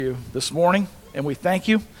You this morning, and we thank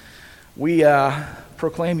you. We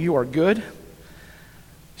proclaim you are good,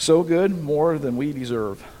 so good, more than we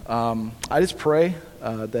deserve. I just pray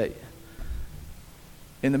that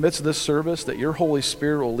in the midst of this service, that your Holy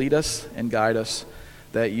Spirit will lead us and guide us,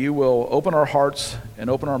 that you will open our hearts and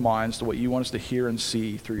open our minds to what you want us to hear and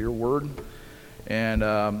see through your word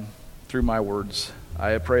and through my words.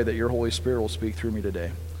 I pray that your Holy Spirit will speak through me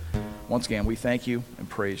today. Once again, we thank you and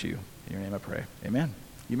praise you. In your name I pray. Amen.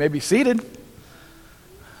 You may be seated.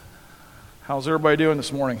 How's everybody doing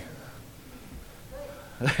this morning?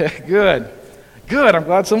 Good. I'm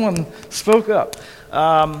glad someone spoke up.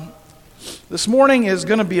 This morning is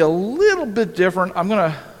going to be a little bit different. I'm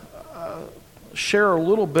going to share a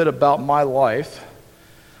little bit about my life.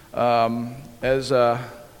 It's about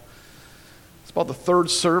the third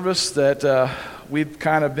service that we've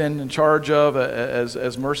kind of been in charge of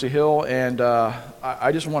as Mercy Hill, and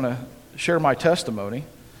I just want to share my testimony.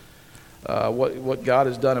 What God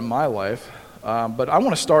has done in my life. But I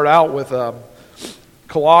want to start out with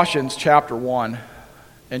Colossians chapter 1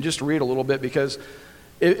 and just read a little bit, because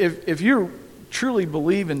if you truly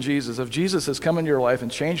believe in Jesus, if Jesus has come into your life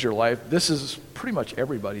and changed your life, this is pretty much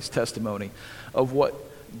everybody's testimony of what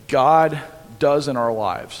God does in our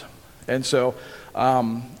lives. And so,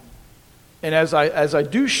 and as I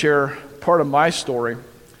do share part of my story,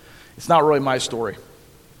 it's not really my story.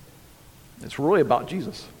 It's really about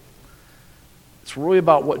Jesus. It's really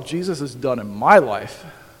about what Jesus has done in my life.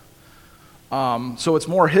 So it's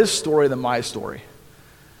more his story than my story.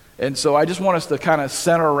 And so I just want us to kind of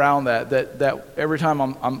center around that every time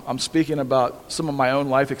I'm speaking about some of my own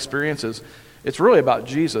life experiences, it's really about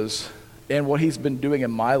Jesus and what he's been doing in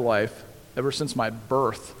my life ever since my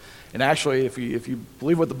birth. And actually, if you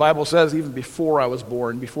believe what the Bible says, even before I was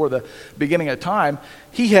born, before the beginning of time,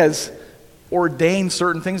 he has ordained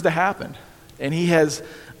certain things to happen. And he has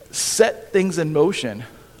set things in motion.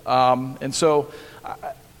 And so,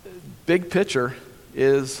 big picture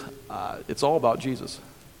is it's all about Jesus.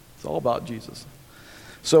 It's all about Jesus.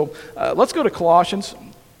 So, let's go to Colossians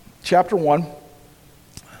chapter 1,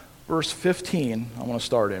 verse 15. I want to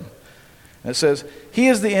start in. And it says, "He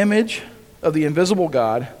is the image of the invisible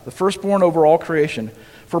God, the firstborn over all creation.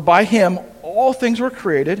 For by him all things were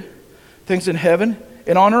created, things in heaven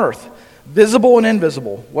and on earth, visible and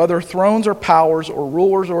invisible, whether thrones or powers or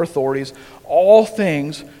rulers or authorities, all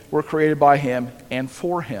things were created by him and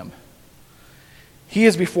for him. He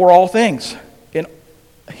is before all things. In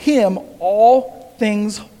him all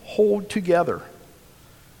things hold together.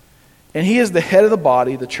 And he is the head of the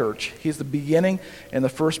body, the church. He is the beginning and the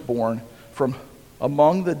firstborn from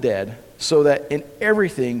among the dead, so that in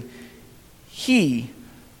everything he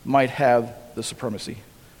might have the supremacy.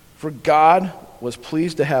 For God was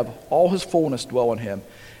pleased to have all his fullness dwell in him,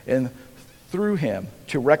 and through him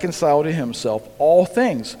to reconcile to himself all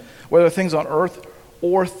things, whether things on earth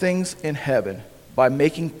or things in heaven, by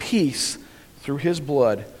making peace through his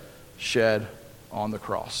blood shed on the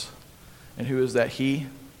cross." And who is that he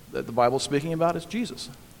that the Bible's speaking about? It's Jesus.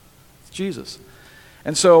 It's Jesus.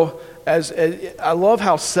 And so, as I love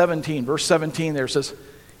how verse 17 there says,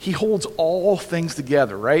 he holds all things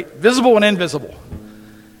together, right? Visible and invisible.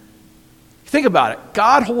 Think about it.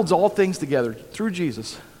 God holds all things together through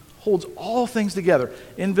Jesus. Holds all things together,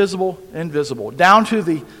 invisible and visible, down to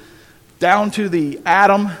the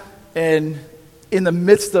atom, and in the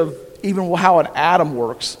midst of even how an atom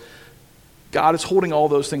works, God is holding all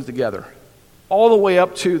those things together, all the way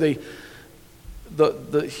up to the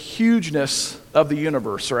hugeness of the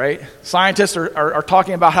universe, right? Scientists are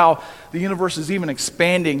talking about how the universe is even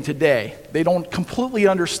expanding today. They don't completely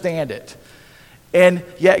understand it. And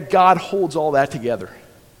yet God holds all that together.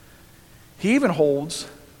 He even holds,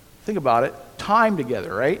 think about it, time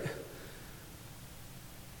together, right?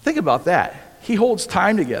 Think about that. He holds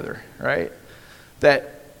time together, right?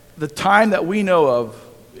 That the time that we know of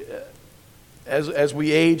as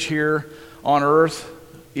we age here on earth,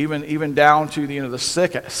 even down to the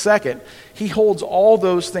second, he holds all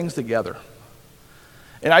those things together.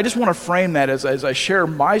 And I just want to frame that as I share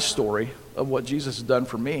my story of what Jesus has done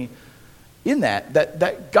for me, in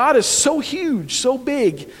that God is so huge, so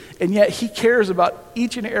big, and yet he cares about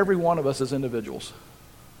each and every one of us as individuals.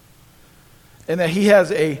 And that he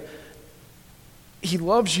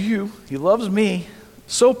loves you, he loves me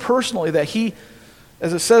so personally that he,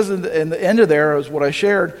 as it says in the end of there, is what I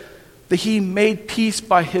shared, that he made peace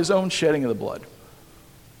by his own shedding of the blood.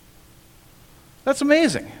 That's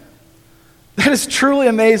amazing. That is truly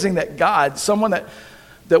amazing that God, someone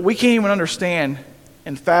that we can't even understand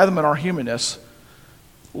and fathom in our humanness,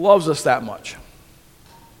 loves us that much.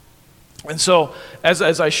 And so as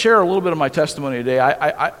I share a little bit of my testimony today,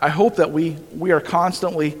 I hope that we are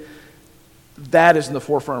constantly, that is in the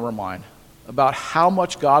forefront of our mind, about how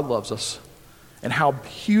much God loves us and how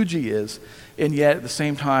huge he is, and yet at the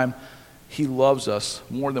same time, he loves us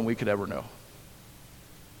more than we could ever know.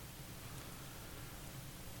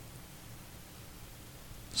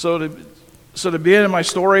 So to begin my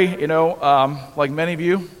story, like many of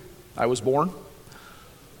you, I was born.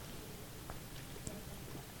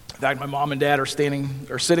 In fact, my mom and dad are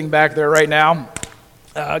sitting back there right now.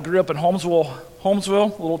 I grew up in Holmesville,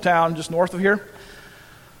 a little town just north of here.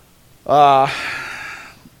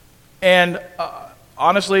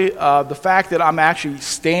 Honestly, the fact that I'm actually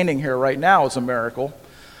standing here right now is a miracle.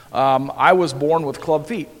 I was born with club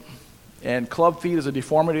feet, and club feet is a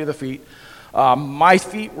deformity of the feet. My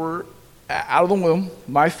feet were out of the womb.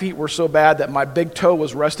 My feet were so bad that my big toe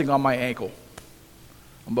was resting on my ankle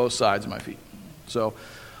on both sides of my feet. So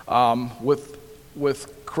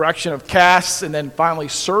with correction of casts and then finally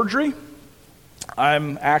surgery,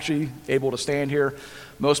 I'm actually able to stand here.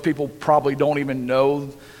 Most people probably don't even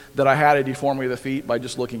know that I had a deformity of the feet by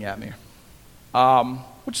just looking at me,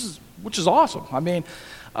 which is awesome. I mean,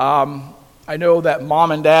 I know that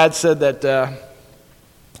mom and dad said that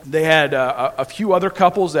they had a few other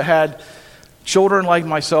couples that had children like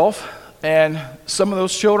myself, and some of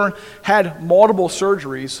those children had multiple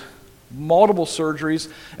surgeries,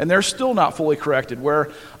 and they're still not fully corrected,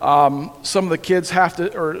 where some of the kids have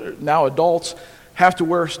to, or now adults, have to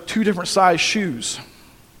wear 2 different size shoes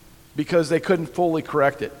because they couldn't fully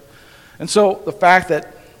correct it. And so the fact that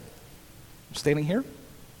I'm standing here,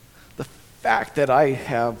 the fact that I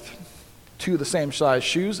have 2 of the same size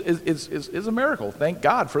shoes is a miracle. Thank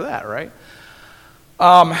God for that, right?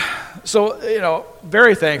 So,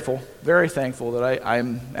 very thankful that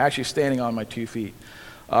I'm actually standing on my 2 feet.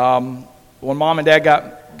 When mom and dad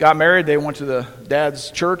got married, they went to the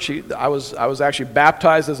dad's church. I was actually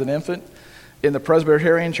baptized as an infant in the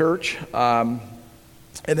Presbyterian church.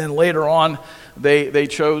 And then later on, they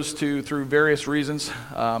chose to, through various reasons,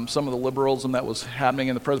 some of the liberalism that was happening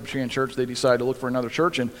in the Presbyterian church, they decided to look for another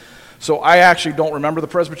church. And so I actually don't remember the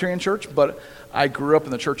Presbyterian church, but I grew up in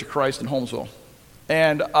the Church of Christ in Holmesville.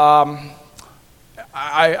 And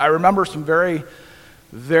I remember some very,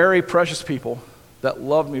 very precious people that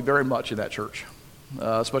loved me very much in that church,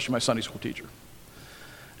 especially my Sunday school teacher.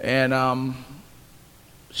 And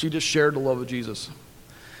she just shared the love of Jesus.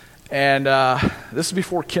 And this is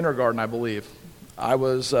before kindergarten, I believe. I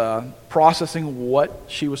was processing what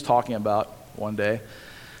she was talking about one day,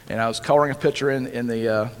 and I was coloring a picture in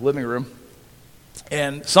the living room,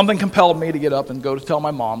 and something compelled me to get up and go to tell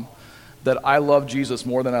my mom that I loved Jesus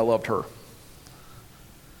more than I loved her.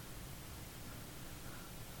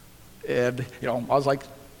 And, I was like,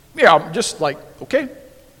 I'm just like, okay,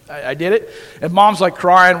 I did it. And mom's like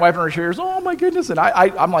crying, wiping her tears, oh my goodness. And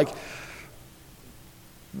I'm like,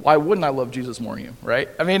 why wouldn't I love Jesus more than you, right?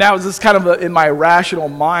 I mean, that was just kind of in my rational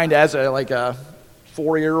mind as a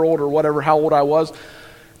 4-year-old or whatever, how old I was.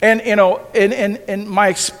 And, and my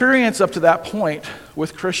experience up to that point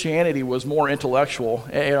with Christianity was more intellectual.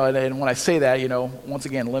 And when I say that, once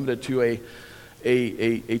again, limited to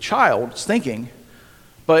a child's thinking.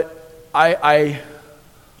 But I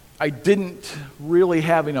didn't really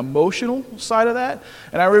have an emotional side of that.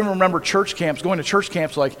 And I remember going to church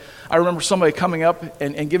camps, like I remember somebody coming up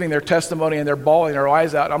and giving their testimony and they're bawling their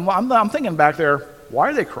eyes out. I'm thinking back there, why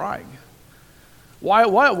are they crying? Why,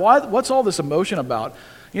 what's all this emotion about?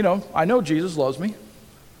 I know Jesus loves me.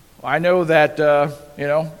 I know that,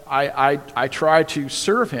 I try to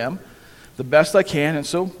serve him the best I can. And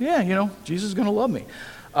so, Jesus is going to love me.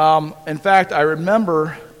 In fact, I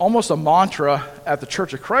remember almost a mantra at the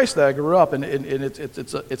Church of Christ that I grew up, and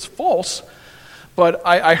it's false, but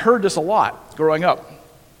I heard this a lot growing up.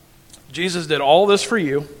 Jesus did all this for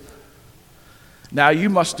you. Now you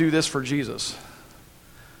must do this for Jesus.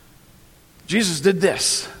 Jesus did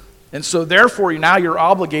this, and so therefore now you're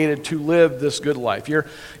obligated to live this good life. You're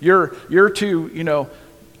to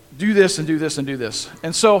do this and do this and do this.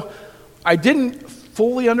 And so I didn't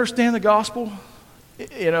fully understand the gospel.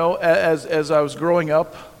 As I was growing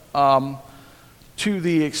up, to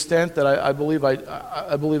the extent that I believe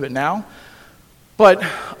I believe it now, but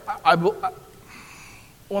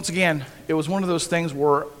once again, it was one of those things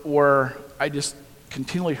where I just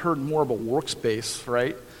continually heard more of a workspace,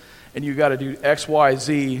 right? And you got to do X, Y,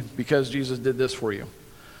 Z because Jesus did this for you.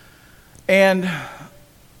 And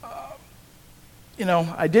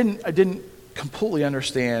I didn't completely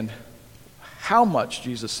understand how much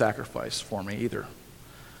Jesus sacrificed for me either.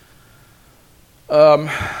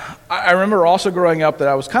 I remember also growing up that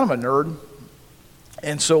I was kind of a nerd,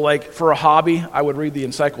 And so, like, for a hobby, I would read the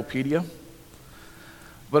encyclopedia.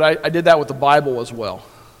 But I did that with the Bible as well.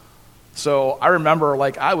 So I remember,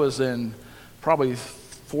 like, I was in probably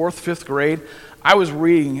 4th, 5th grade. I was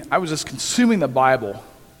just consuming the Bible,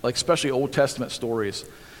 like especially Old Testament stories.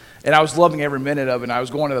 And I was loving every minute of it. And I was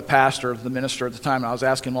going to the minister at the time, and I was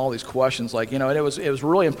asking him all these questions. Like, and it was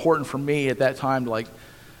really important for me at that time to, like,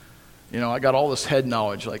 I got all this head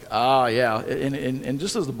knowledge. Like, yeah. And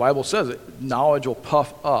just as the Bible says, knowledge will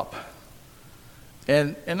puff up.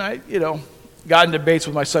 And I, got in debates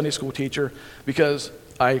with my Sunday school teacher because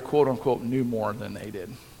I, quote unquote, knew more than they did.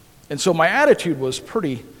 And so my attitude was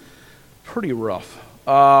pretty rough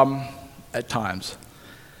at times.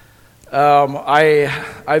 I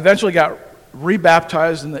eventually got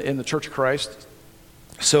rebaptized in the Church of Christ.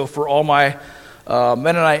 So for all my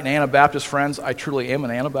Mennonite and Anabaptist friends, I truly am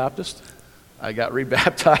an Anabaptist. I got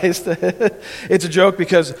rebaptized. It's a joke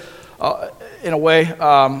because, in a way,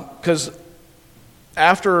 because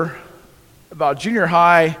after about junior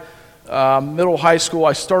high, middle high school,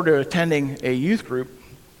 I started attending a youth group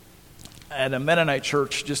at a Mennonite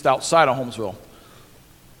church just outside of Holmesville.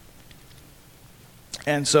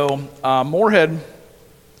 And so Moorhead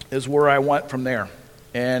is where I went from there.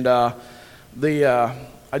 And I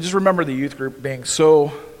just remember the youth group being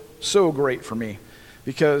so great for me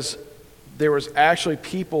because there was actually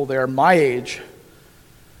people there my age,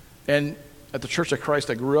 and at the Church of Christ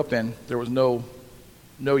I grew up in, there was no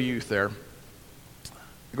youth there.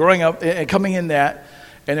 Growing up and coming in that,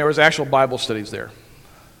 and there was actual Bible studies there.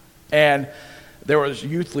 And there was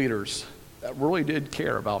youth leaders that really did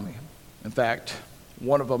care about me. In fact,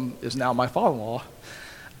 one of them is now my father-in-law.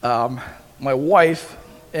 My wife,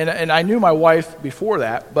 and I knew my wife before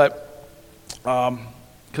that, but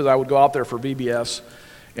because I would go out there for VBS,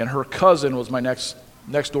 and her cousin was my next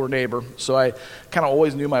door neighbor, so I kind of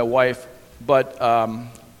always knew my wife. But I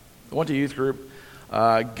went to youth group,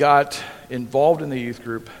 got involved in the youth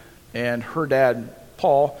group, and her dad,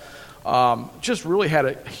 Paul, just really had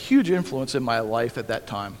a huge influence in my life at that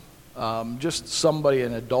time. Just somebody,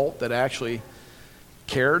 an adult that actually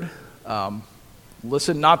cared,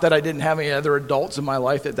 listened. Not that I didn't have any other adults in my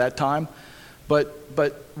life at that time, but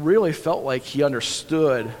really felt like he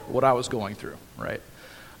understood what I was going through, right?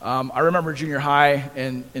 I remember junior high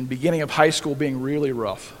and beginning of high school being really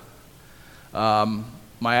rough.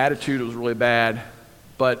 My attitude was really bad,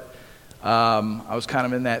 but I was kind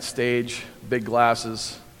of in that stage, big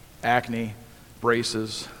glasses, acne,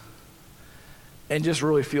 braces, and just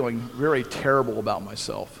really feeling very terrible about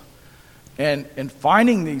myself. And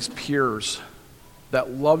finding these peers that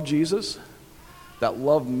love Jesus, that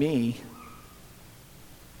love me,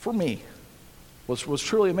 for me, was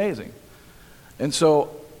truly amazing. And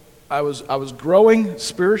so I was growing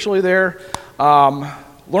spiritually there,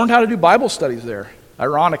 learned how to do Bible studies there.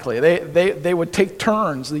 Ironically, they would take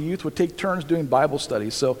turns. The youth would take turns doing Bible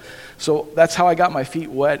studies. So that's how I got my feet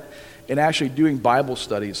wet in actually doing Bible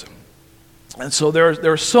studies. And so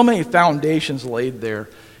there are so many foundations laid there.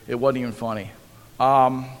 It wasn't even funny.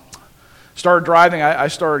 Started driving. I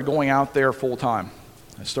started going out there full time.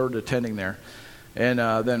 I started attending there, and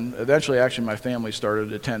then eventually, actually, my family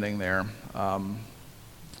started attending there.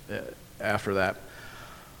 After that.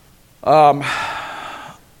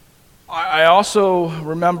 I also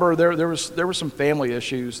remember there were some family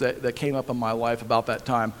issues that came up in my life about that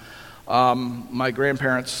time. My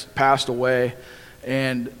grandparents passed away,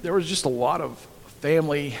 and there was just a lot of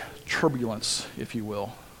family turbulence, if you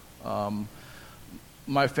will.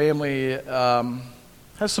 My family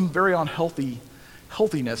has some very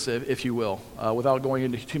healthiness, if you will, without going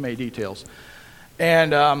into too many details.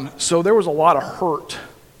 And so there was a lot of hurt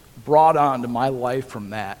brought onto my life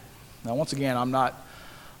from that. Now, once again, I'm not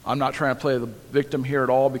trying to play the victim here at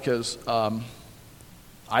all because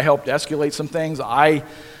I helped escalate some things. I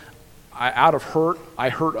out of hurt, I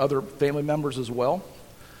hurt other family members as well.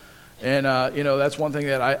 And that's one thing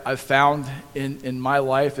that I've found in my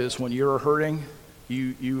life is when you're hurting,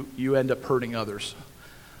 you end up hurting others.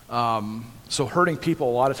 So hurting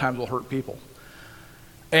people a lot of times will hurt people.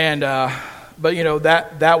 And but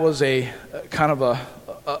that was a kind of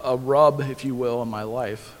a rub, if you will, in my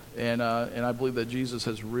life. And I believe that Jesus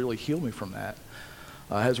has really healed me from that.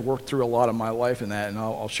 Has worked through a lot of my life in that, and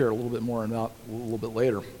I'll share a little bit more about a little bit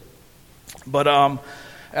later. But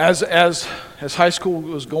as high school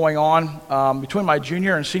was going on, between my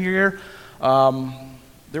junior and senior year,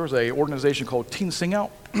 there was an organization called Teen Sing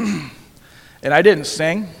Out, and I didn't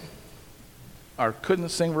sing, or couldn't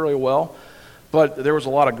sing very well, but there was a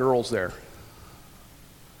lot of girls there.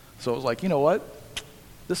 So it was like, you know what?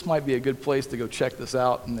 This might be a good place to go check this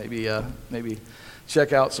out and maybe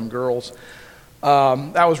check out some girls.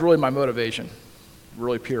 That was really my motivation,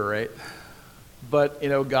 really pure, right? But,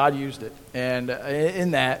 God used it. And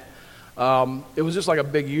in that, it was just like a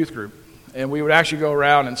big youth group. And we would actually go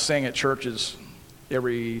around and sing at churches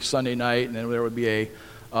every Sunday night, and then there would be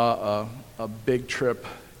a big trip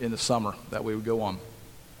in the summer that we would go on.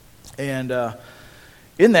 And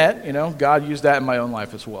in that, God used that in my own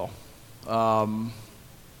life as well.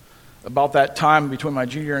 About that time between my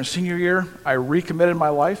junior and senior year, I recommitted my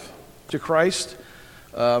life to Christ.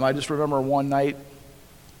 I just remember one night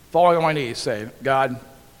falling on my knees saying, God,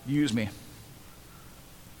 use me.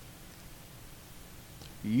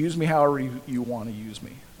 Use me however you want to use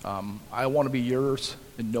me. I want to be yours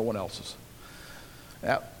and no one else's.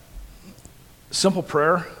 Simple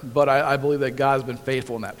prayer, but I believe that God has been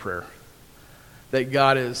faithful in that prayer. That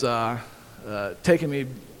God has taken me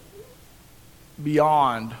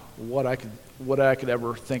beyond what I could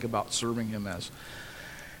ever think about serving Him as.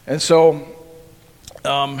 And so,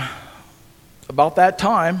 about that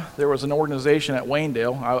time, there was an organization at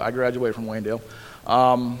Waynedale. I graduated from Waynedale,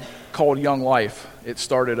 called Young Life. It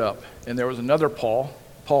started up, and there was another Paul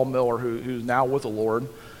Miller, who's now with the Lord.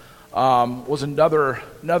 Was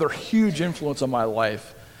another huge influence on my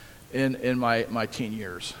life in my teen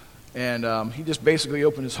years. And he just basically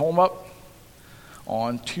opened his home up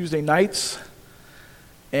on Tuesday nights,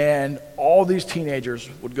 and all these teenagers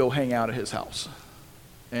would go hang out at his house.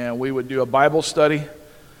 And we would do a Bible study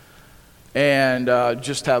and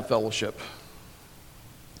just have fellowship.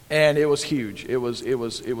 And it was huge. It was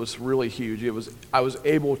really huge. I was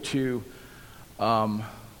able to,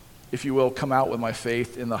 if you will, come out with my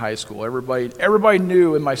faith in the high school. Everybody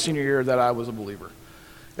knew in my senior year that I was a believer.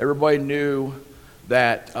 Everybody knew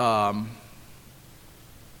that I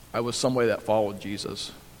was somebody that followed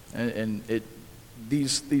Jesus. And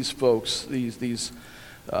these folks, these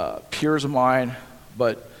peers of mine,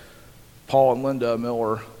 but Paul and Linda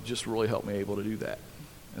Miller just really helped me able to do that.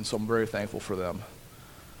 And so I'm very thankful for them.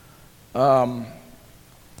 And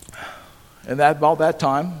about that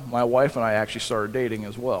time, my wife and I actually started dating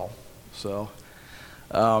as well. So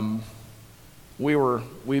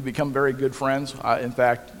we become very good friends. In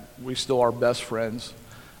fact, we still are best friends.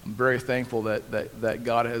 I'm very thankful that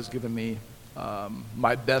God has given me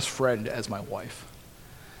my best friend as my wife.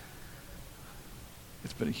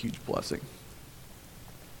 It's been a huge blessing.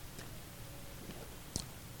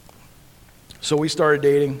 So we started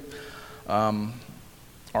dating.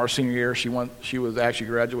 Our senior year, she was actually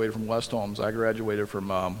graduated from West Holmes. I graduated from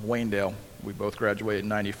Waynedale. We both graduated in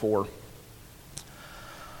 '94.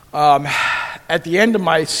 At the end of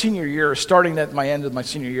my senior year, starting at my end of my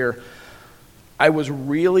senior year, I was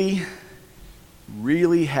really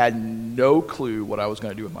had no clue what I was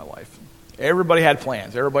going to do with my life. Everybody had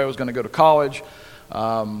plans. Everybody was going to go to college.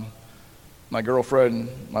 My girlfriend,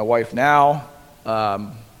 my wife now,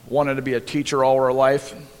 wanted to be a teacher all her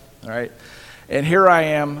life. All right. And here I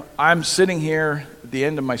am. I'm sitting here at the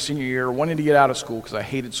end of my senior year, wanting to get out of school because I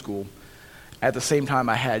hated school. At the same time,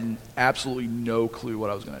 I had absolutely no clue what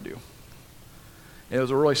I was going to do. And it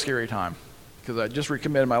was a really scary time because I just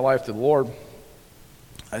recommitted my life to the Lord.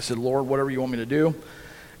 I said, Lord, whatever you want me to do.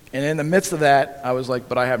 And in the midst of that, I was like,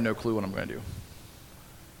 but I have no clue what I'm going to do.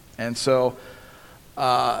 And so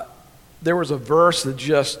there was a verse that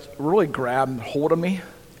just really grabbed hold of me.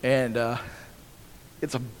 And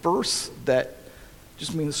it's a verse that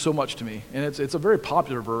just means so much to me. And it's a very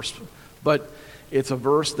popular verse, but it's a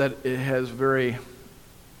verse that it has very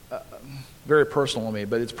personal to me.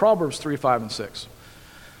 But it's Proverbs 3, 5, and 6.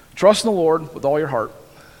 Trust in the Lord with all your heart.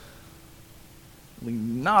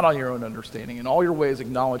 Lean not on your own understanding. In all your ways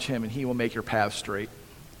acknowledge Him, and He will make your path straight.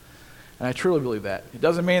 And I truly believe that. It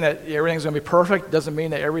doesn't mean that everything's going to be perfect. It doesn't mean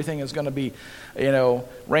that everything is going to be,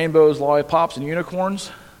 rainbows, lollipops, and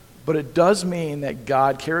unicorns. But it does mean that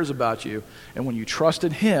God cares about you. And when you trust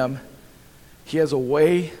in Him, He has a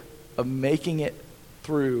way of making it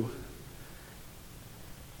through.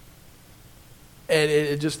 And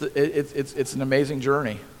it's an amazing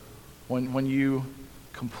journey when you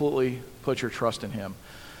completely put your trust in Him.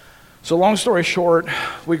 So long story short,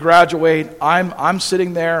 we graduate. I'm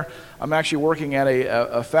sitting there. I'm actually working at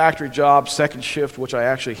a factory job, second shift, which I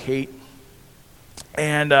actually hate.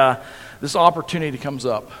 And this opportunity comes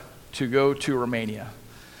up to go to Romania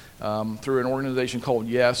through an organization called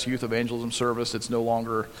YES, Youth Evangelism Service. It's no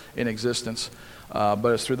longer in existence, but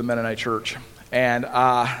it's through the Mennonite Church. And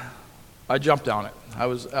I jumped on it. I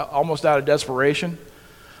was almost out of desperation.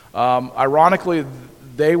 Ironically,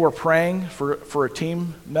 they were praying for a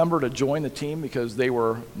team member to join the team because they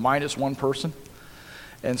were minus one person.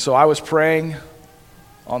 And so I was praying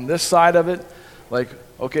on this side of it, like,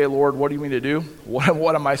 okay, Lord, what do you mean to do?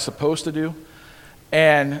 What am I supposed to do?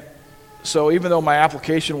 And so even though my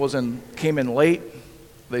application came in late,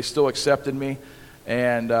 they still accepted me,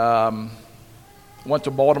 and went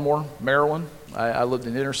to Baltimore, Maryland. I lived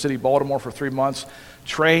in inner city Baltimore for 3 months,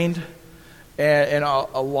 trained, and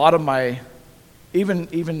a lot of my,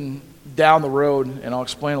 even down the road, and I'll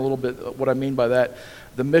explain a little bit what I mean by that,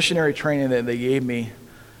 the missionary training that they gave me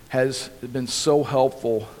has been so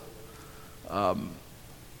helpful for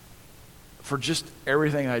just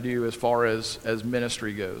everything I do as far as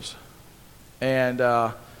ministry goes. And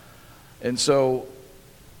so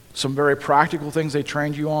some very practical things they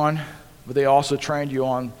trained you on, but they also trained you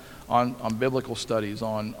on biblical studies,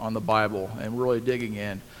 on the Bible, and really digging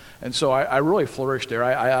in. And so I really flourished there.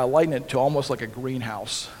 I liken it to almost like a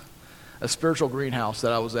greenhouse, a spiritual greenhouse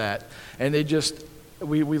that I was at. And they just,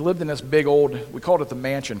 we lived in this big old, we called it the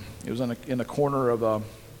mansion. It was in the corner of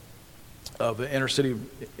the inner city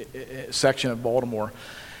section of Baltimore.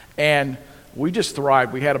 And we just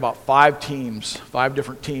thrived. We had about 5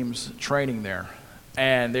 different teams training there.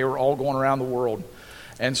 And they were all going around the world.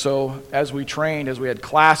 And so as we trained, as we had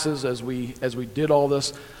classes, as we did all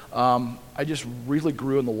this, I just really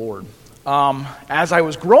grew in the Lord. As I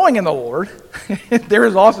was growing in the Lord, there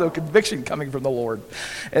was also conviction coming from the Lord.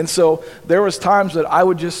 And so there was times that I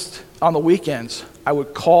would just, on the weekends, I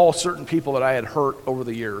would call certain people that I had hurt over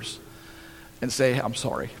the years and say, I'm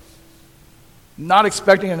sorry. Not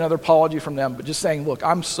expecting another apology from them, but just saying, look,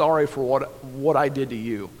 I'm sorry for what I did to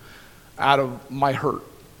you out of my hurt.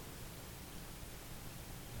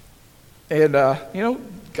 And,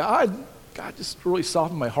 God just really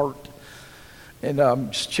softened my heart and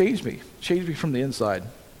just changed me from the inside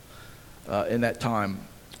in that time.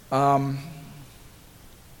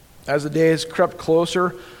 As the days crept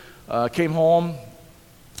closer, came home,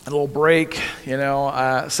 a little break,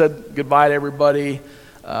 said goodbye to everybody,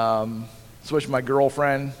 especially my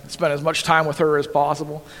girlfriend, spent as much time with her as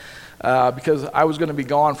possible because I was going to be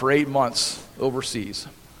gone for 8 months overseas.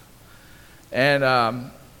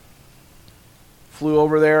 And flew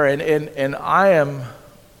over there, and I am,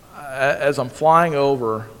 as I'm flying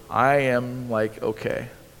over, I am like, okay,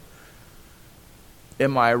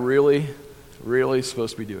 am I really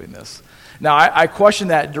supposed to be doing this? Now, I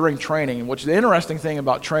questioned that during training, which the interesting thing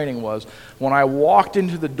about training was when I walked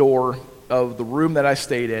into the door of the room that I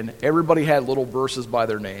stayed in, everybody had little verses by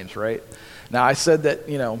their names, right? Now, I said that,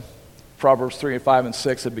 Proverbs 3 and 5 and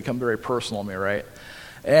 6 had become very personal to me, right?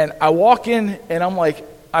 And I walk in, and I'm like,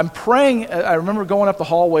 I'm praying. I remember going up the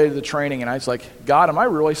hallway to the training, and I was like, God, am I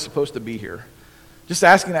really supposed to be here? Just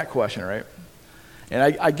asking that question, right?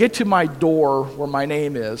 And I get to my door where my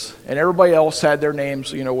name is, and everybody else had their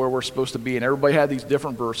names, where we're supposed to be, and everybody had these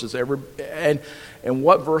different verses. And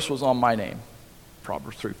what verse was on my name?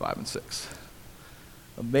 Proverbs 3, 5, and 6.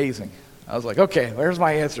 Amazing. I was like, okay, there's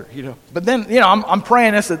my answer, But then, I'm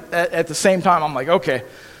praying this at the same time. I'm like, okay,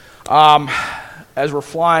 as we're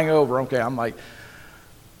flying over, okay, I'm like,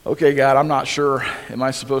 okay, God, I'm not sure. Am I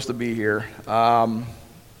supposed to be here? That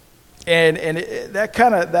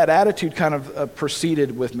attitude kind of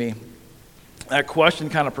proceeded with me. That question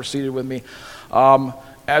kind of proceeded with me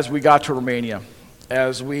as we got to Romania.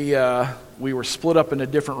 As we were split up into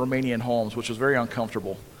different Romanian homes, which was very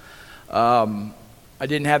uncomfortable. I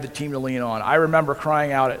didn't have the team to lean on. I remember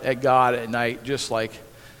crying out at God at night, just like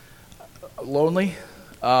lonely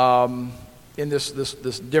in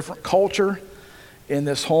this different culture. In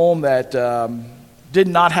this home that did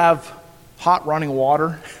not have hot running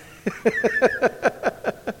water,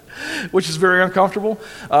 which is very uncomfortable.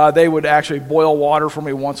 They would actually boil water for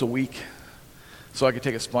me once a week so I could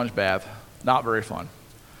take a sponge bath. Not very fun.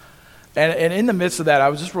 And in the midst of that, I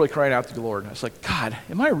was just really crying out to the Lord. I was like, God,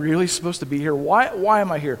 am I really supposed to be here? Why am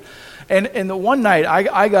I here? And the one night,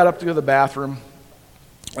 I got up to go to the bathroom.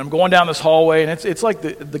 I'm going down this hallway, and it's like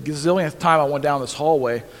the gazillionth time I went down this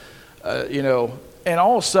hallway, and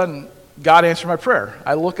all of a sudden, God answered my prayer.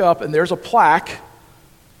 I look up, and there's a plaque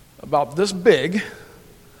about this big,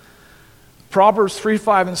 Proverbs 3,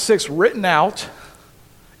 5, and 6, written out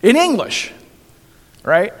in English,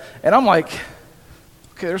 right? And I'm like,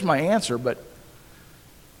 okay, there's my answer, but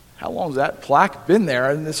how long has that plaque been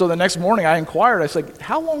there? And so the next morning, I inquired. I said,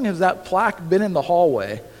 how long has that plaque been in the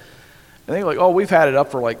hallway? And they were like, oh, we've had it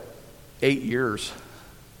up for like 8 years.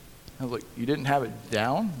 I was like, you didn't have it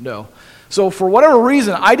down? No. So for whatever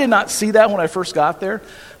reason, I did not see that when I first got there.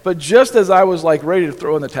 But just as I was like ready to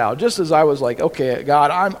throw in the towel, just as I was like, okay,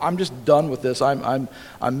 God, I'm just done with this. I'm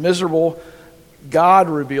miserable. God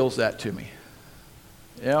reveals that to me.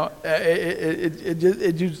 It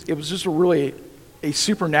was just a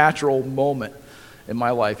supernatural moment in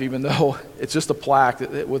my life, even though it's just a plaque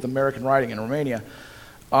with American writing in Romania.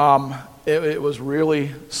 it was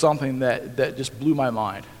really something that just blew my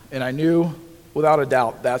mind. And I knew, without a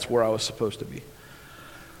doubt, that's where I was supposed to be.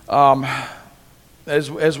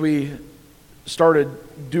 As we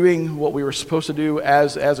started doing what we were supposed to do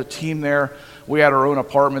as a team there, we had our own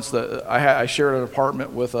apartments. I shared an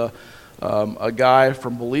apartment with a guy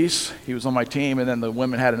from Belize. He was on my team, and then the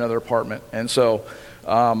women had another apartment. And so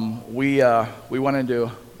we went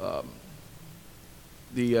into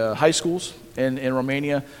the high schools in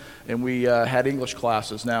Romania, and we had English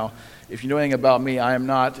classes. Now, if you know anything about me, I am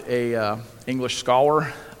not a English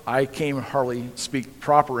scholar. I can't hardly speak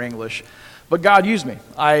proper English, but God used me.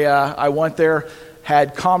 I went there,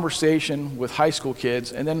 had conversation with high school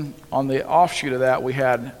kids, and then on the offshoot of that,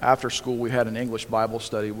 after school, we had an English Bible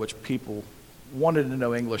study, which people wanted to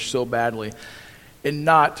know English so badly. And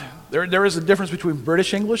there is a difference between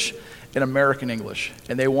British English and American English,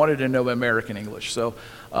 and they wanted to know American English. So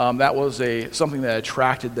that was something that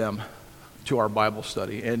attracted them to our Bible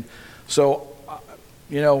study. And so,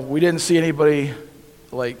 we didn't see anybody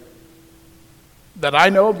like that I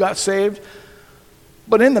know of got saved.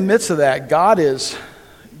 But in the midst of that, God is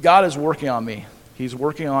working on me. He's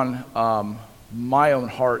working on my own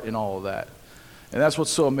heart in all of that. And that's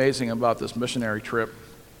what's so amazing about this missionary trip.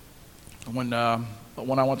 When I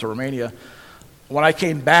went to Romania, when I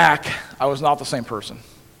came back, I was not the same person.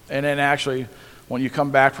 And then actually, when you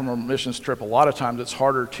come back from a missions trip, a lot of times it's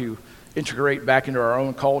harder to integrate back into our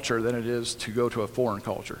own culture than it is to go to a foreign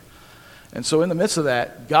culture. And so in the midst of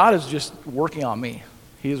that, God is just working on me.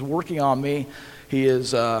 He is working on me. He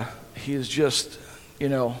is just,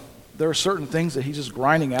 there are certain things that he's just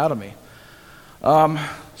grinding out of me.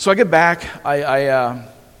 So I get back. I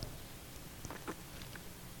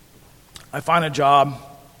find a job.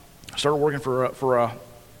 I started working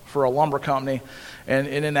for a lumber company, and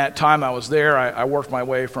in that time I was there, I worked my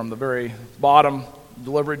way from the very bottom,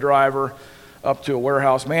 delivery driver, up to a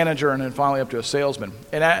warehouse manager, and then finally up to a salesman.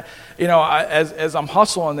 And as I'm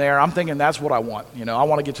hustling there, I'm thinking that's what I want. I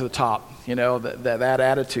want to get to the top. That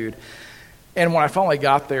attitude. And when I finally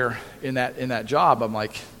got there in that job, I'm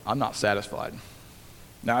like, I'm not satisfied.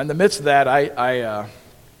 Now, in the midst of that, I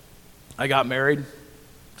got married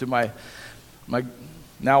to my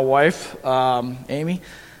now wife, Amy.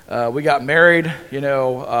 We got married.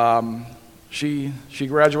 She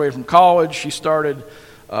graduated from college. She started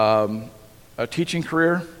a teaching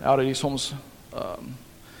career out at East Holmes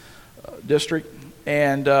District,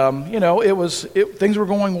 and things were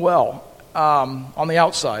going well on the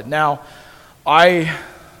outside. Now,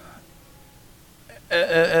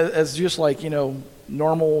 as just like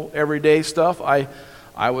normal everyday stuff, I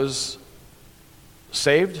was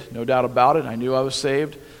saved, no doubt about it. I knew I was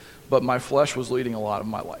saved, but my flesh was leading a lot of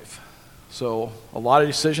my life. So a lot of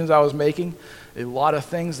decisions I was making, a lot of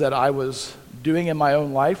things that I was doing in my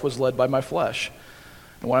own life was led by my flesh.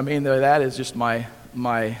 And what I mean by that is just my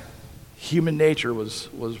human nature was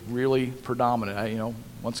really predominant.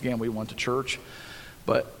 Once again, we went to church,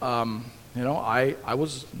 but I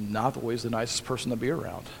was not always the nicest person to be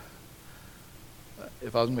around.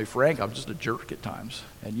 If I was going to be frank, I'm just a jerk at times.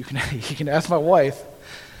 And you can ask my wife.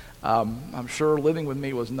 I'm sure living with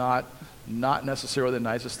me was not necessarily the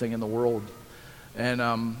nicest thing in the world.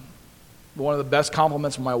 And one of the best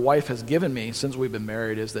compliments my wife has given me since we've been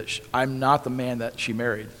married is that I'm not the man that she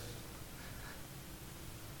married.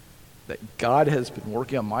 That God has been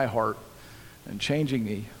working on my heart and changing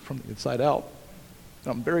me from the inside out.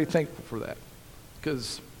 And I'm very thankful for that.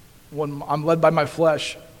 Because when I'm led by my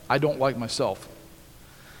flesh, I don't like myself.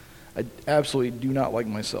 I absolutely do not like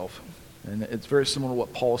myself. And it's very similar to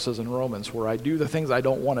what Paul says in Romans, where I do the things I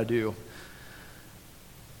don't want to do.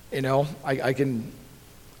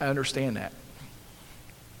 I understand that.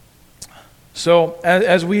 So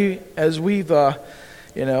as we've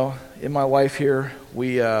in my life here,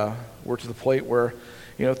 we're to the point where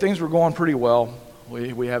things were going pretty well.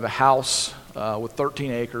 We have a house with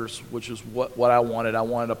 13 acres, which is what I wanted. I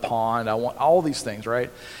wanted a pond. I want all these things, right?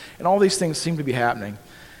 And all these things seem to be happening.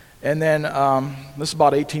 And then this is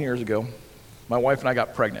about 18 years ago. My wife and I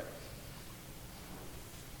got pregnant.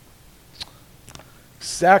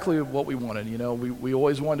 Exactly what we wanted. We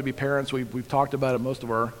always wanted to be parents. We've talked about it most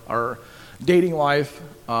of our dating life,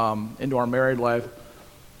 into our married life.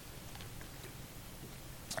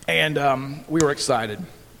 And we were excited.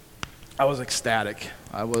 I was ecstatic.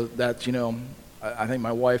 I think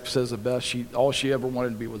my wife says it best. All she ever wanted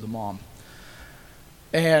to be was a mom.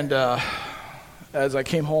 And as I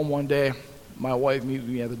came home one day, my wife met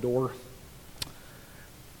me at the door.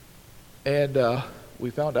 And we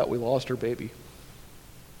found out we lost her baby.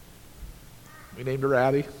 We named her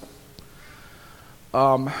Abby.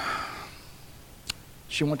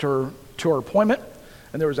 She went to her appointment,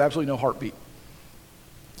 and there was absolutely no heartbeat.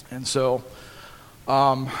 And so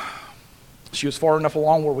she was far enough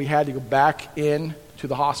along where we had to go back in to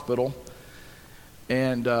the hospital,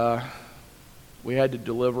 and we had to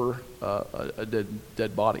deliver a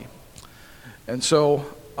dead body. And so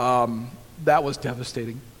that was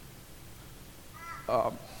devastating.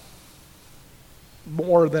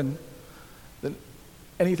 More than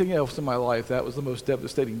anything else in my life, that was the most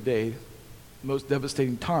devastating day, most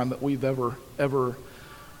devastating time that we've ever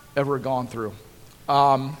gone through.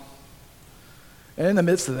 And in the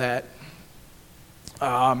midst of that,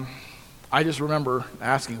 I just remember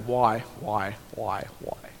asking why, right?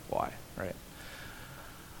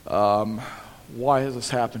 Why has this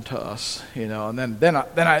happened to us? And then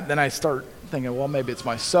I start thinking, well, maybe it's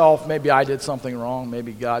myself, maybe I did something wrong,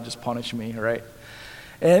 maybe God just punished me, right?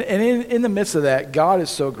 And in the midst of that, God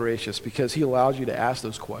is so gracious because He allows you to ask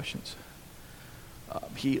those questions.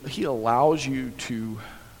 He allows you to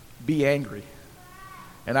be angry,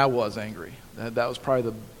 and I was angry. That was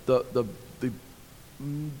probably the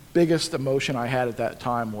biggest emotion I had at that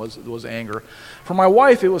time was anger. For my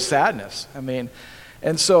wife, it was sadness.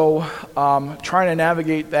 And so trying to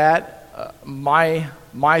navigate that, my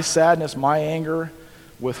sadness, my anger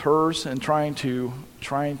with hers, and trying to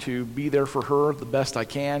be there for her the best I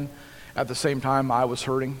can. At the same time, I was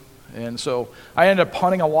hurting. And so I ended up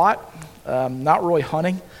hunting a lot, not really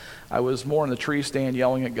hunting. I was more in the tree stand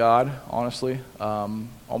yelling at God, honestly.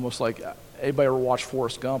 Almost like anybody ever watched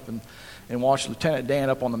Forrest Gump and watched Lieutenant Dan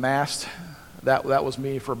up on the mast? That was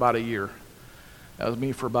me for about a year.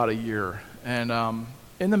 And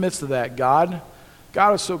in the midst of that, God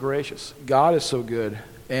is so gracious. God is so good.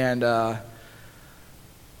 And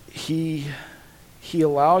He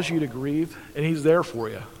allows you to grieve, and He's there for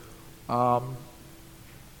you. I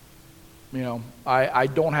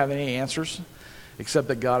don't have any answers except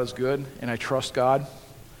that God is good, and I trust God.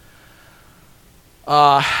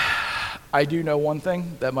 I do know one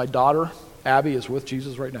thing, that my daughter, Abby, is with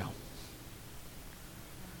Jesus right now.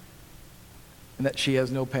 And that she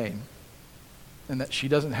has no pain. And that she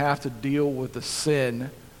doesn't have to deal with the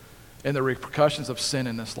sin and the repercussions of sin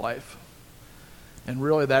in this life. And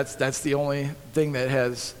really, that's the only thing that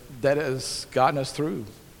has gotten us through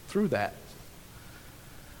that.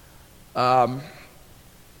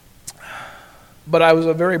 But I was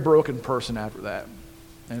a very broken person after that.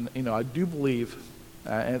 And, I do believe,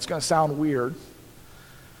 and it's going to sound weird,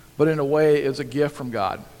 but in a way, it's a gift from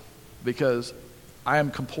God. Because I am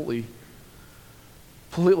completely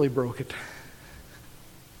broken.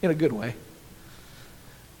 In a good way.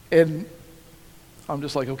 And I'm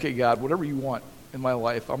just like, okay, God, whatever you want in my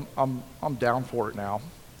life, I'm down for it now.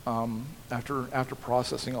 After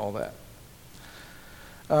processing all that.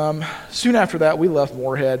 Soon after that, we left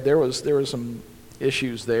Moorhead. There was some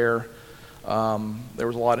issues there. There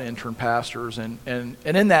was a lot of intern pastors, and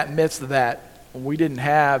in that midst of that, we didn't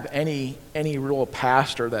have any real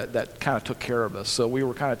pastor that kind of took care of us. So we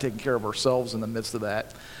were kind of taking care of ourselves in the midst of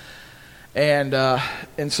that. And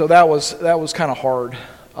so that was kind of hard.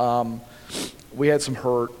 We had some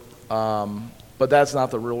hurt, but that's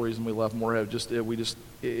not the real reason we left Moorhead.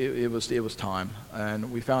 It was time,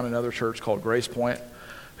 and we found another church called Grace Point,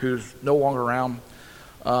 who's no longer around.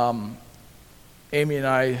 Amy and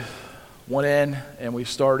I went in, and we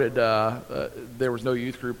started. There was no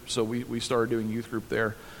youth group, so we started doing youth group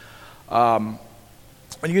there. And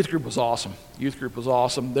youth group was awesome.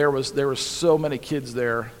 There was so many kids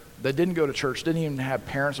there that didn't go to church, didn't even have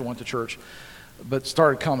parents that went to church, but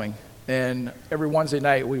started coming. And every Wednesday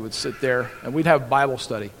night we would sit there and we'd have Bible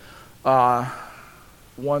study.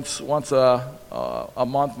 Once a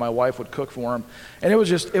month, my wife would cook for them, and it was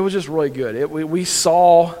just really good. We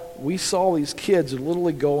saw these kids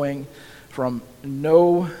literally going from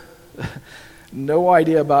no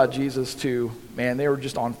idea about Jesus to, man, they were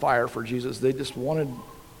just on fire for Jesus. They just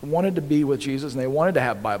wanted to be with Jesus, and they wanted to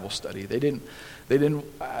have Bible study. They didn't.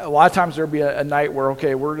 A lot of times there'd be a night where,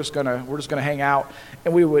 okay, we're just gonna hang out,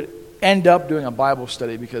 and we would end up doing a Bible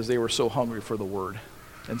study because they were so hungry for the Word.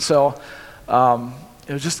 And so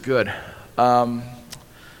it was just good.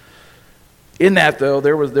 In that though,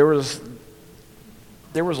 there was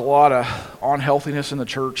a lot of unhealthiness in the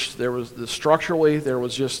church. Structure was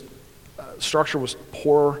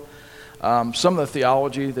poor. Some of the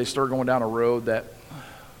theology, they started going down a road that,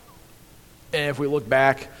 and if we look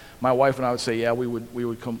back, my wife and I would say, yeah, we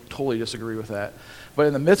would totally disagree with that. But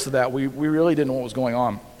in the midst of that, we really didn't know what was going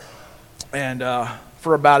on. And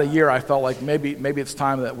for about a year, I felt like maybe it's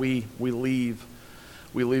time that we leave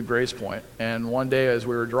Grace Point. And one day, as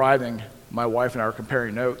we were driving, my wife and I were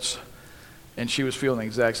comparing notes, And she was feeling the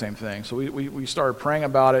exact same thing. So we started praying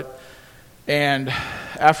about it. And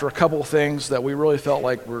after a couple of things that we really felt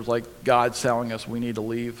like were like God telling us we need to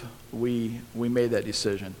leave, we made that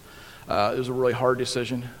decision. It was a really hard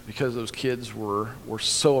decision because those kids were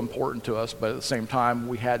so important to us, but at the same time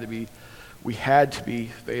we had to be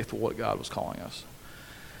faithful to what God was calling us.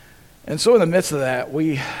 And so in the midst of that,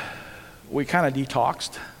 we kind of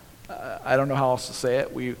detoxed. I don't know how else to say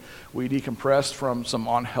it. We decompressed from some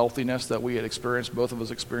unhealthiness that we had experienced, both of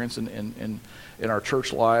us experienced in our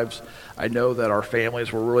church lives. I know that our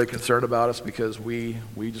families were really concerned about us because we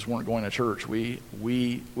just weren't going to church. We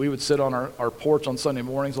would sit on our porch on Sunday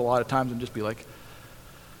mornings a lot of times and just be like,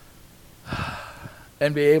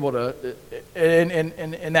 and be able to, and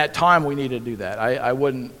in that time we needed to do that. I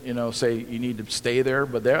wouldn't, say you need to stay there,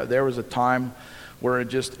 but there was a time where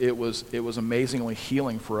it was amazingly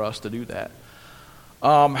healing for us to do that.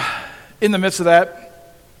 In the midst of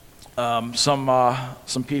that,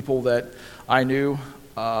 some people that I knew,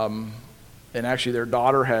 and actually their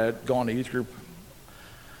daughter had gone to youth group.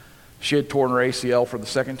 She had torn her ACL for the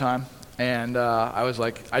second time. And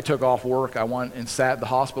I took off work. I went and sat at the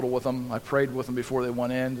hospital with them. I prayed with them before they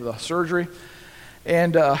went into the surgery.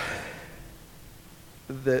 And the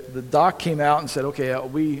doc came out and said, okay,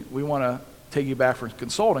 we want to take you back for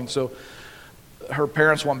consulting. So her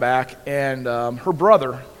parents went back, and her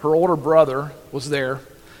older brother, was there.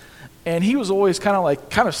 And he was always kind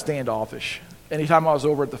of standoffish. Anytime I was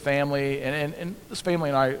over at the family, and this family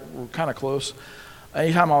and I were kind of close,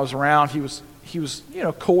 anytime I was around, he was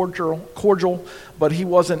cordial, but he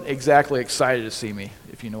wasn't exactly excited to see me,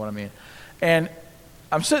 if you know what I mean. And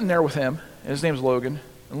I'm sitting there with him, and his name's Logan.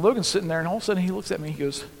 And Logan's sitting there, and all of a sudden he looks at me and he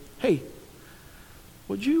goes, hey,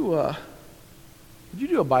 would you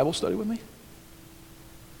do a Bible study with me?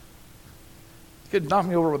 He could knock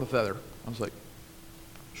me over with a feather. I was like,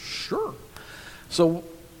 sure. So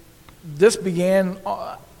this began,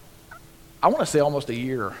 I want to say almost a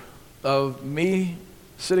year of me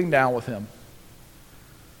sitting down with him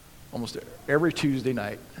almost every Tuesday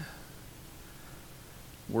night.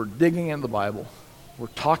 We're digging into the Bible. We're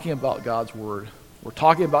talking about God's Word. We're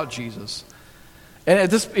talking about Jesus. And at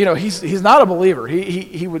this, he's not a believer.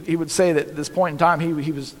 He would say that at this point in time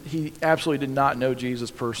he absolutely did not know Jesus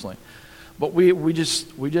personally. But we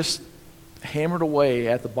just hammered away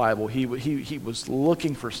at the Bible. He was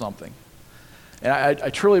looking for something. And I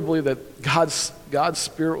truly believe that God's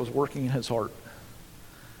Spirit was working in his heart.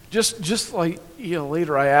 Just like,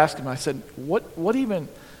 later I asked him, I said,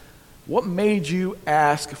 what made you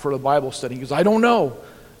ask for the Bible study? He goes, I don't know.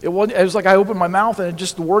 It was like I opened my mouth and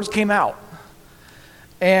the words came out.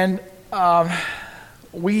 And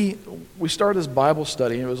we started this Bible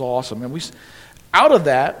study, and it was awesome. And out of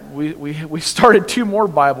that, we started 2 more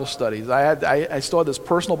Bible studies. I still had this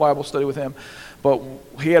personal Bible study with him, but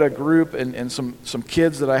he had a group and some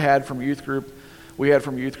kids that I had from youth group. We had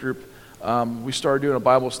from youth group. We started doing a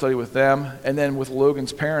Bible study with them, and then with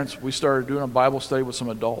Logan's parents, we started doing a Bible study with some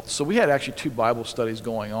adults. So we had actually 2 Bible studies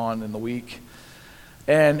going on in the week.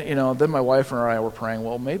 And then my wife and I were praying,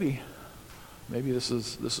 well, maybe this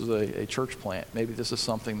is a church plant. Maybe this is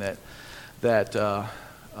something that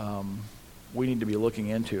we need to be looking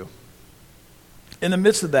into. In the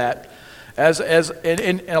midst of that,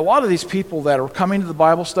 and a lot of these people that are coming to the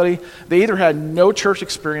Bible study, they either had no church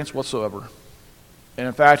experience whatsoever. And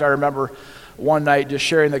in fact, I remember one night just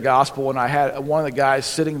sharing the gospel, and I had one of the guys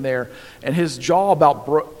sitting there, and his jaw about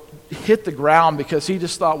hit the ground because he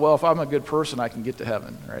just thought, well, if I'm a good person, I can get to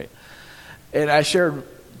heaven, right? And I shared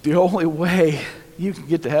the only way you can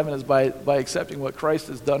get to heaven is by accepting what Christ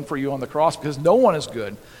has done for you on the cross, because no one is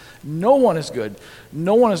good. No one is good.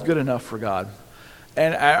 No one is good enough for God.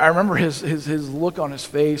 And I remember his look on his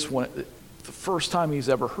face when the first time he's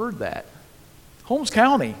ever heard that. Holmes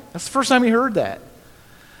County, that's the first time he heard that.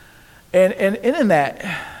 And in that,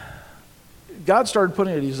 God started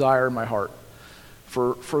putting a desire in my heart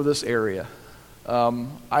for this area.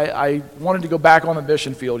 I wanted to go back on the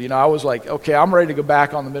mission field. I was like, okay, I'm ready to go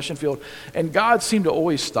back on the mission field. And God seemed to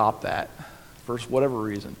always stop that for whatever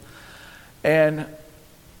reason. And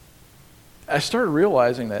I started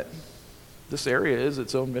realizing that this area is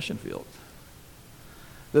its own mission field.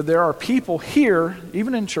 That there are people here,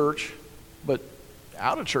 even in church, but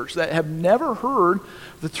out of church, that have never heard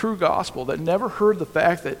the true gospel, that never heard the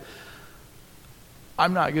fact that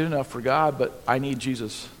I'm not good enough for God, but I need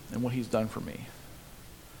Jesus and what he's done for me.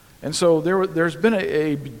 And so there's been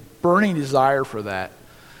a burning desire for that.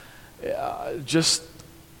 Just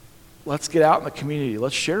let's get out in the community.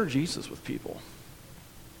 Let's share Jesus with people.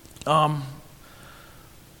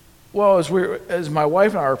 Well, as my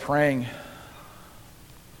wife and I were praying,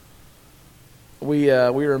 we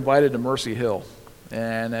were invited to Mercy Hill.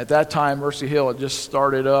 And at that time, Mercy Hill had just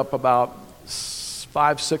started up about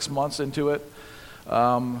 5-6 months into it.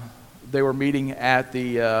 They were meeting at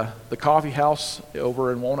the coffee house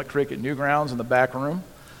over in Walnut Creek at Newgrounds in the back room.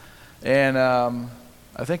 And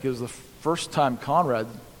I think it was the first time Conrad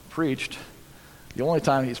preached, the only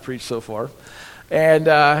time he's preached so far. And,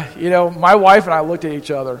 my wife and I looked at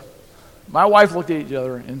each other. My wife looked at each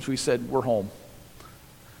other and we said, we're home.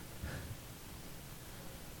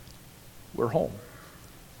 We're home.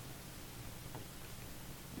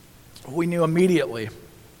 We knew immediately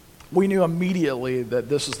that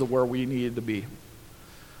this is where we needed to be.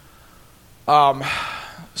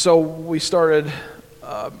 So we started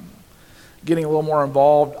getting a little more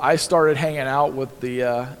involved. I started hanging out with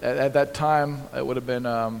at that time, it would have been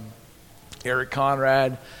Eric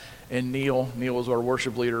Conrad and Neil. Neil was our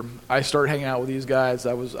worship leader. I started hanging out with these guys.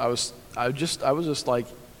 I was just like,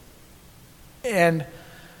 and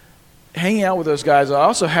hanging out with those guys,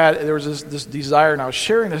 there was this desire, and I was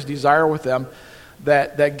sharing this desire with them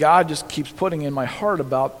that God just keeps putting in my heart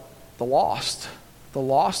about the lost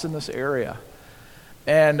in this area.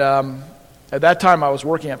 And at that time, I was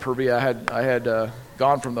working at Purvia. I had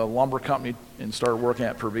gone from the lumber company and started working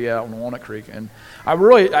at Purvia out in Walnut Creek, and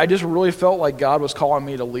I just really felt like God was calling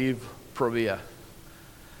me to leave Purvia.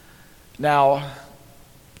 Now,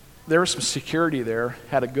 there was some security there,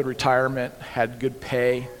 had a good retirement, had good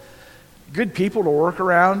pay, good people to work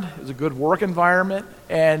around. It was a good work environment,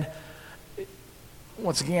 and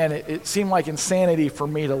once again, it seemed like insanity for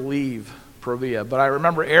me to leave Purvia. But I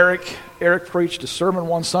remember Eric preached a sermon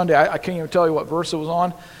one Sunday. I can't even tell you what verse it was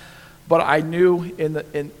on, but I knew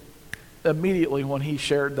immediately when he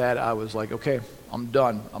shared that, I was like, okay, I'm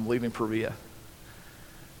done. I'm leaving Purvia.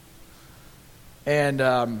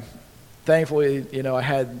 And thankfully, I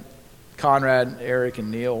had Conrad, Eric,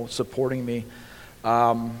 and Neil supporting me.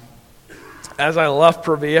 As I left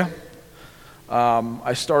Purvia,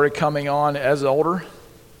 I started coming on as elder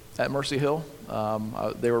at Mercy Hill.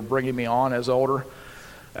 They were bringing me on as elder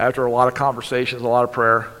after a lot of conversations, a lot of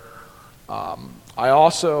prayer. I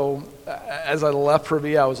also, as I left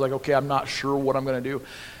Purvia, I was like, okay, I'm not sure what I'm going to do.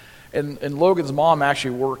 And Logan's mom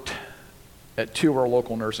actually worked at 2 of our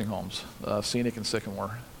local nursing homes, Scenic and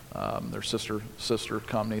Sycamore. They're sister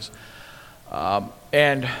companies.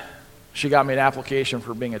 And she got me an application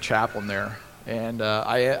for being a chaplain there. And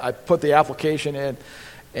I put the application in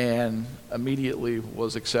and immediately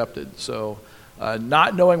was accepted. So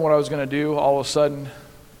not knowing what I was going to do, all of a sudden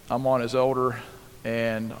I'm on as elder,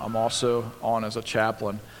 and I'm also on as a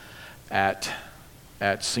chaplain at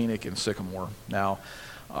Scenic and Sycamore. Now,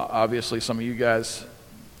 obviously some of you guys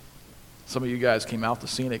came out to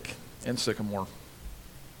Scenic and Sycamore,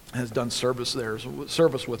 has done service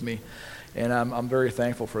with me, and I'm very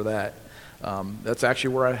thankful for that. That's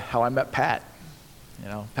actually how I met Pat.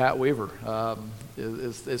 Pat Weaver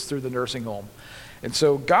is through the nursing home, and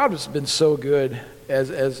so God has been so good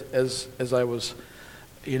as I was,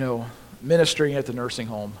 ministering at the nursing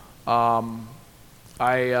home. I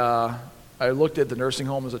looked at the nursing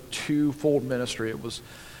home as a twofold ministry. It was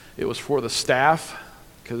for the staff,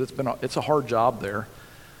 because it's a hard job there,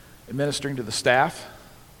 ministering to the staff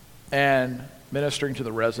and ministering to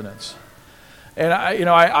the residents. And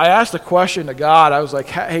I asked a question to God. I was like,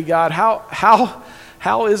 hey God,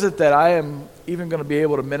 how is it that I am even going to be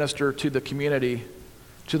able to minister to the community,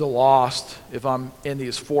 to the lost, if I'm in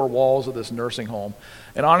these 4 walls of this nursing home?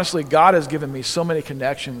 And honestly, God has given me so many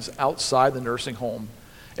connections outside the nursing home.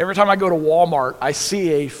 Every time I go to Walmart, I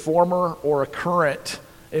see a former or a current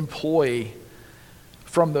employee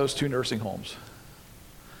from those 2 nursing homes.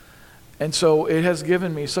 And so it has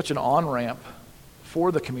given me such an on-ramp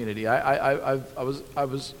for the community. I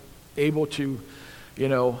was able to,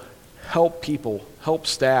 help people, help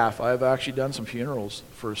staff. I've actually done some funerals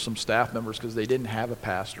for some staff members because they didn't have a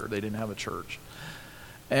pastor, they didn't have a church.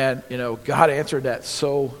 And, God answered that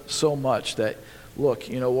so much that, look,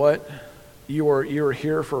 you know what? You are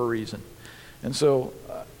here for a reason. And so,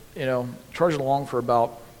 trudged along for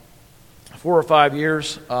about 4 or 5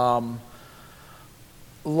 years.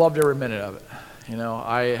 Loved every minute of it.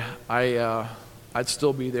 I'd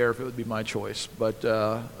still be there if it would be my choice. But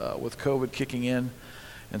with COVID kicking in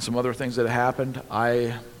and some other things that happened,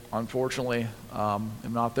 I unfortunately am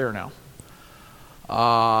not there now.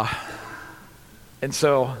 And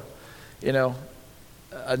so,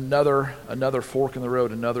 another fork in the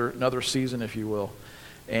road, another season, if you will.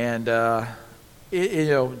 And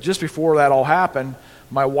just before that all happened,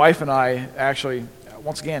 my wife and I actually,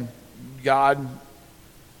 once again,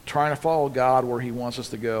 trying to follow God where He wants us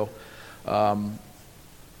to go.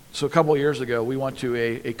 So a couple of years ago, we went to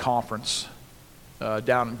a conference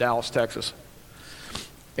down in Dallas, Texas.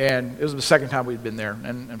 And it was the second time we'd been there.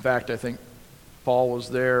 And in fact, I think Paul was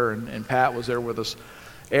there and Pat was there with us.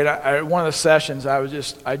 And one of the sessions, I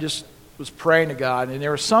just was praying to God, and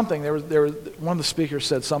there was something. There was one of the speakers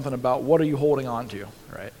said something about, what are you holding on to,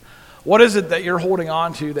 right? What is it that you're holding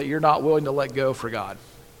on to that you're not willing to let go for God?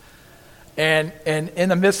 And in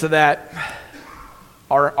the midst of that,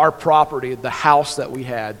 our property, the house that we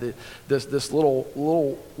had, this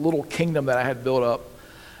little kingdom that I had built up,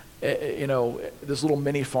 this little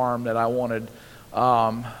mini farm that I wanted,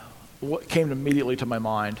 what came immediately to my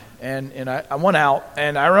mind. And I went out,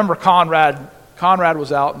 and I remember Conrad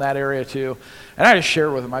was out in that area too, and I just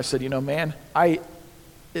shared with him. I said, man,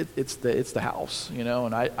 it's the house,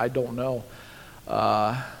 and I don't know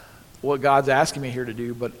what God's asking me here to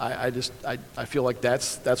do, but I feel like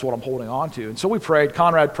that's what I'm holding on to. And so we prayed.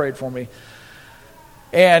 Conrad prayed for me,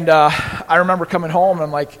 and I remember coming home, and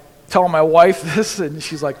I'm like telling my wife this, and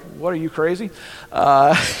she's like, "What, are you crazy?"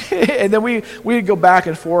 And then we'd go back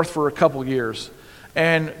and forth for a couple years,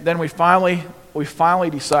 and then we finally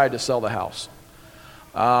decided to sell the house.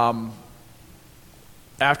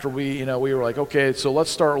 After we were like, okay, so let's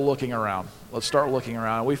start looking around.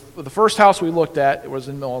 The first house we looked at was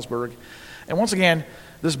in Millersburg, and once again,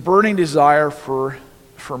 this burning desire for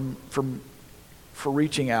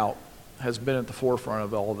reaching out has been at the forefront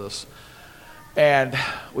of all of this. And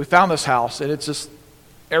we found this house, and it's just,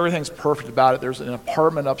 everything's perfect about it. There's an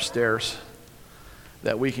apartment upstairs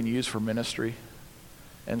that we can use for ministry.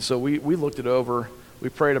 And so we looked it over. We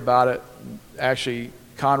prayed about it. Actually,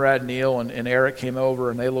 Conrad, Neil, and Eric came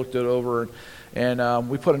over, and they looked it over, and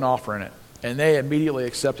we put an offer in it. And they immediately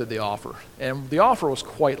accepted the offer. And the offer was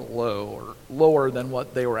quite low, or lower than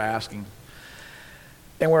what they were asking.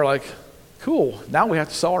 And we're like, cool, now we have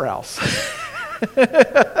to sell our house.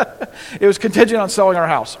 It was contingent on selling our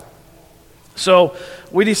house. So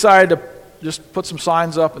we decided to just put some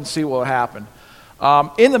signs up and see what would happen.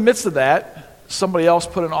 In the midst of that, somebody else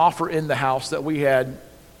put an offer in the house that we had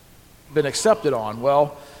been accepted on.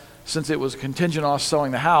 Well, since it was contingent on us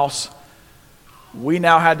selling the house, we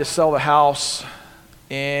now had to sell the house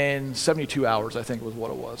in 72 hours, I think was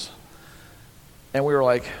what it was. And we were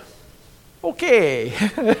like, okay.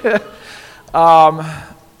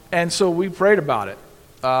 And so we prayed about it.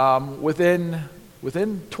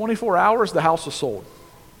 Within 24 hours, the house was sold.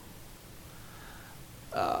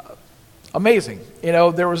 Amazing.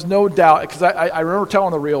 There was no doubt, because I remember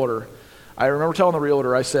telling the realtor,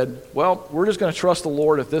 I said, well, we're just going to trust the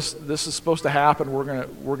Lord. If this is supposed to happen,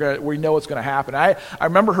 we know it's going to happen. I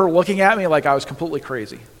remember her looking at me like I was completely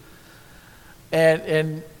crazy.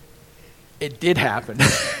 And it did happen.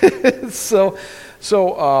 So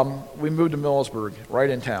we moved to Millersburg, right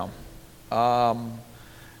in town.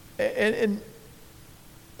 And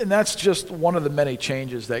that's just one of the many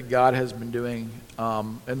changes that God has been doing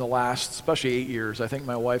in the last, especially 8 years. I think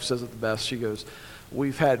my wife says it the best. She goes,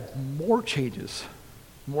 we've had more changes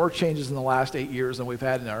in the last 8 years than we've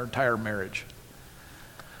had in our entire marriage.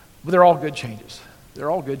 But they're all good changes.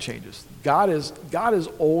 God is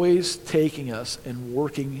always taking us and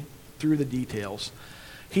working through the details.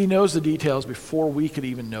 He knows the details before we could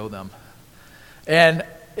even know them. And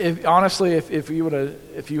if you would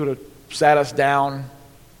have sat us down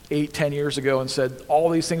 8-10 years ago and said all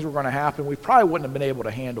these things were going to happen, we probably wouldn't have been able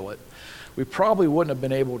to handle it. We probably wouldn't have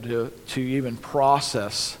been able to even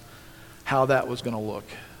process how that was going to look.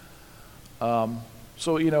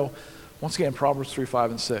 Once again, Proverbs 3,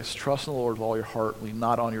 5, and 6, trust in the Lord with all your heart, lean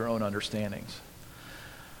not on your own understandings.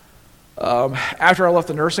 After I left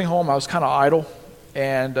the nursing home, I was kind of idle,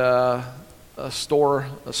 and a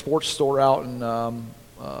sports store out in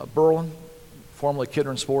Berlin, formerly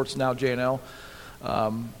Kidron Sports, now J&L,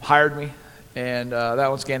 hired me, and that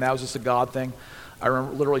was just a God thing. I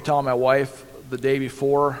remember literally telling my wife the day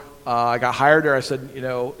before I got hired there, I said, it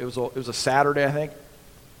was a Saturday, I think.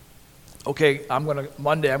 Okay,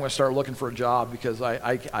 Monday I'm going to start looking for a job because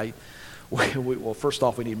well, first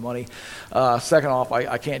off, we need money. Second off,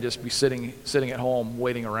 I can't just be sitting at home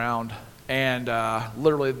waiting around. And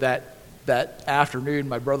literally that afternoon,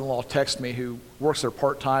 my brother-in-law texted me, who works there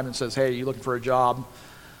part-time, and says, hey, are you looking for a job?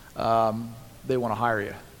 They want to hire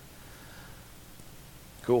you.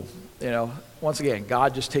 Cool. Once again,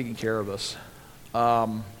 God just taking care of us.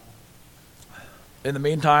 In the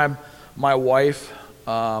meantime, my wife,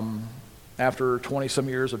 after 20-some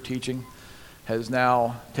years of teaching, has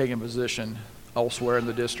now taken a position elsewhere in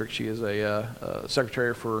the district. She is a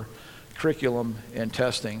secretary for curriculum and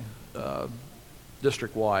testing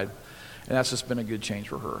district-wide, and that's just been a good change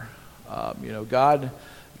for her. God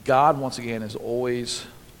once again is always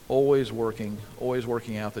working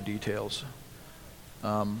out the details.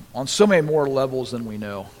 on so many more levels than we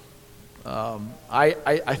know.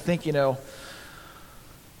 I think,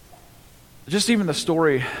 just even the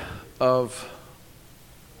story of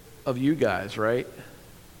you guys, right?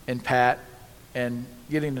 And Pat, and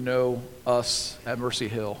getting to know us at Mercy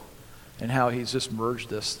Hill, and how he's just merged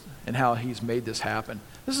this, and how he's made this happen.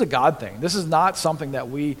 This is a God thing. This is not something that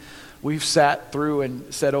we've sat through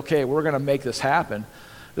and said, okay, we're going to make this happen.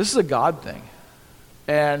 This is a God thing.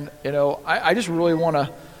 And, I just really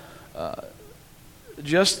want to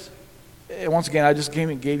once again, I just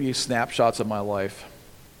gave you snapshots of my life.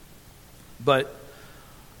 But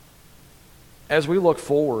as we look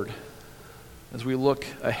forward, as we look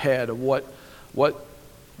ahead of what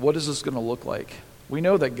is this going to look like, we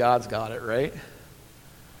know that God's got it, right?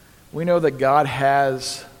 We know that God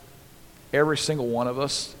has every single one of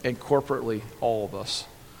us, and corporately all of us.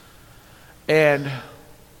 And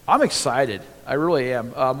I'm excited. I really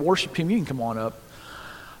am. Worship team, you can come on up.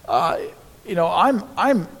 I'm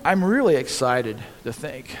really excited to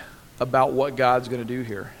think about what God's going to do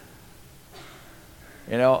here.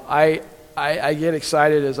 I get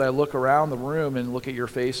excited as I look around the room and look at your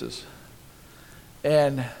faces.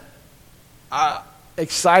 And I'm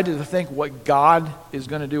excited to think what God is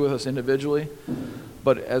going to do with us individually,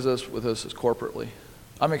 but with us as corporately.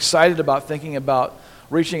 I'm excited about thinking about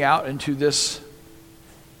reaching out into this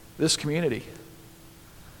community.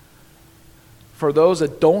 For those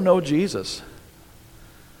that don't know Jesus,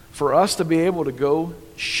 for us to be able to go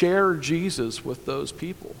share Jesus with those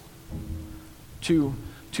people, to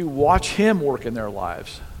watch him work in their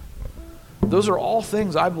lives. Those are all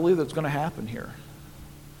things I believe that's going to happen here.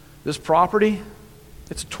 This property,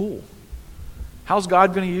 it's a tool. How's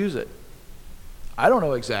God going to use it? I don't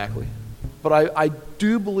know exactly. But I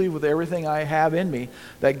do believe with everything I have in me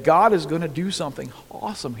that God is going to do something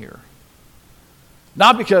awesome here.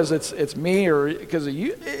 Not because it's me or because of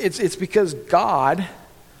you. It's because God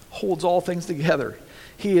holds all things together.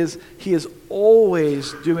 He is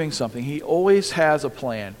always doing something. He always has a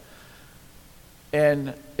plan.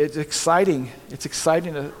 And it's exciting. It's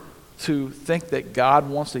exciting to think that God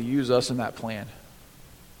wants to use us in that plan.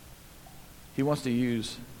 He wants to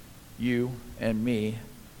use you and me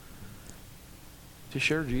to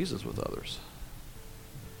share Jesus with others.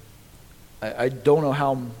 I don't know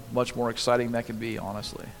how much more exciting that can be,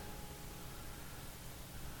 honestly.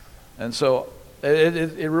 And so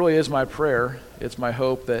it really is my prayer. It's my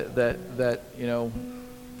hope that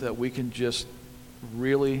we can just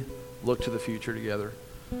really look to the future together,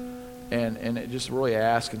 and just really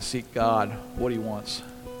ask and seek God what he wants.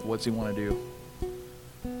 What's he want to do?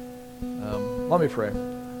 Let me pray.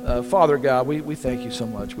 Father God, we thank you so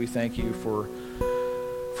much. We thank you for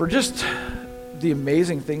just the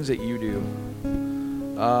amazing things that you do.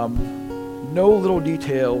 No little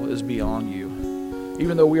detail is beyond you.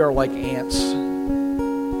 Even though we are like ants,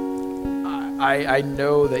 I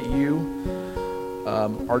know that you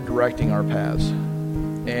are directing our paths.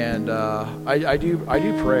 And I do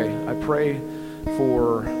pray. I pray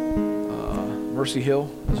for Mercy Hill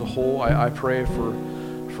as a whole. I pray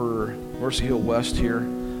for Mercy Hill West here,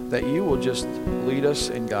 that you will just lead us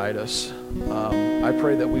and guide us. I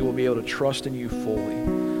pray that we will be able to trust in you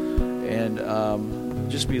fully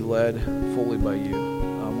and just be led fully by you.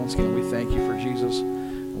 Once again, we thank you for Jesus,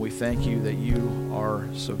 and we thank you that you are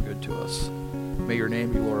so good to us. May your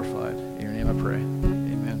name be glorified. In your name I pray.